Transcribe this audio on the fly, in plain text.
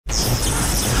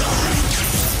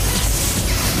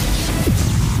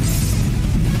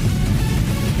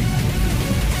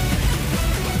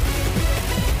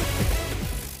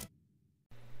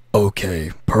Okay,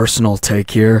 personal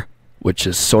take here, which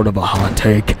is sort of a hot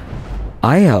take.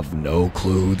 I have no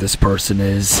clue who this person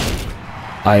is.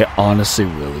 I honestly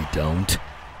really don't.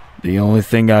 The only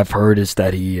thing I've heard is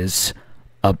that he is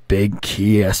a big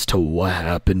key as to what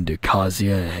happened to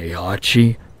Kazuya and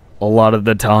Heihachi a lot of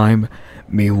the time.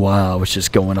 Meanwhile, I was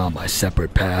just going on my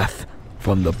separate path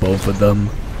from the both of them.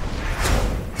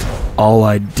 All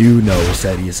I do know is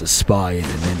that he is a spy and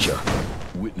a ninja.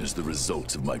 Witness the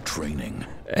results of my training.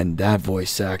 And that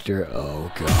voice actor,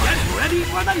 oh god. Get ready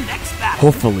for the next battle.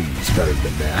 Hopefully he's better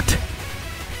than that.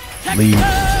 Leagues,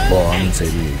 well, I wouldn't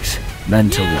say leagues.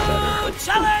 Mentally better. New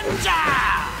challenger!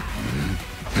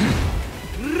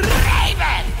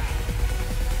 Raven!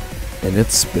 And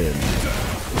it's been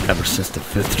ever since the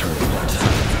 5th tournament.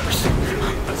 I've never seen him.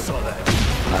 I saw that.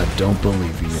 I don't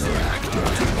believe he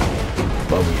interacted.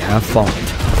 But we have fought.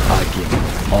 I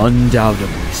can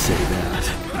undoubtedly say that.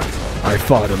 I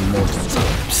fought him multiple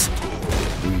times.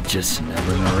 We just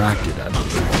never interacted, I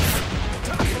believe.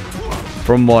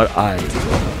 From what I remember,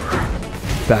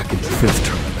 back in the 5th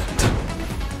tournament.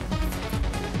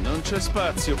 Non c'è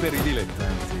spazio per I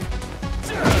dilettanti.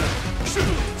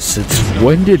 Since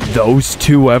when did those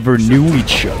two ever knew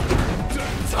each other?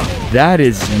 That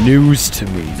is news to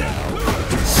me now.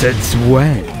 Since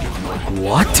when? Like,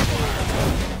 what?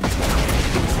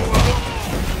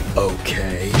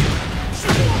 Okay.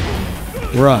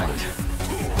 Right.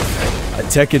 A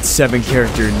Tekken 7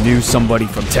 character knew somebody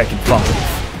from Tekken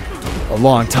 5 a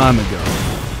long time ago.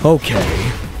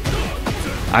 Okay.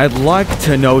 I'd like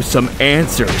to know some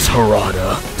answers,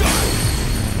 Harada.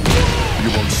 You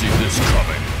won't see this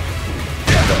coming.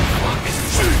 The fuck?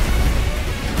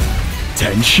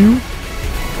 Tenshu?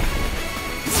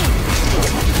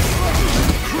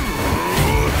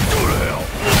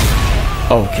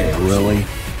 Okay, really?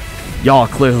 Y'all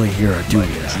clearly here are doing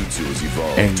that.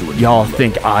 And y'all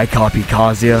think I copy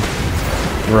Kazuya?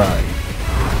 Right.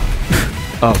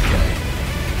 Okay.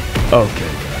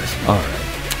 Okay, guys.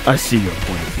 Alright. I see your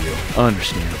point of view.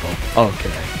 Understandable.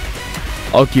 Okay.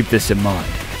 I'll keep this in mind.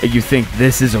 And you think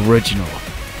this is original?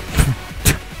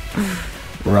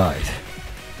 Right.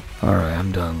 Alright,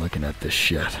 I'm done looking at this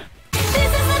shit.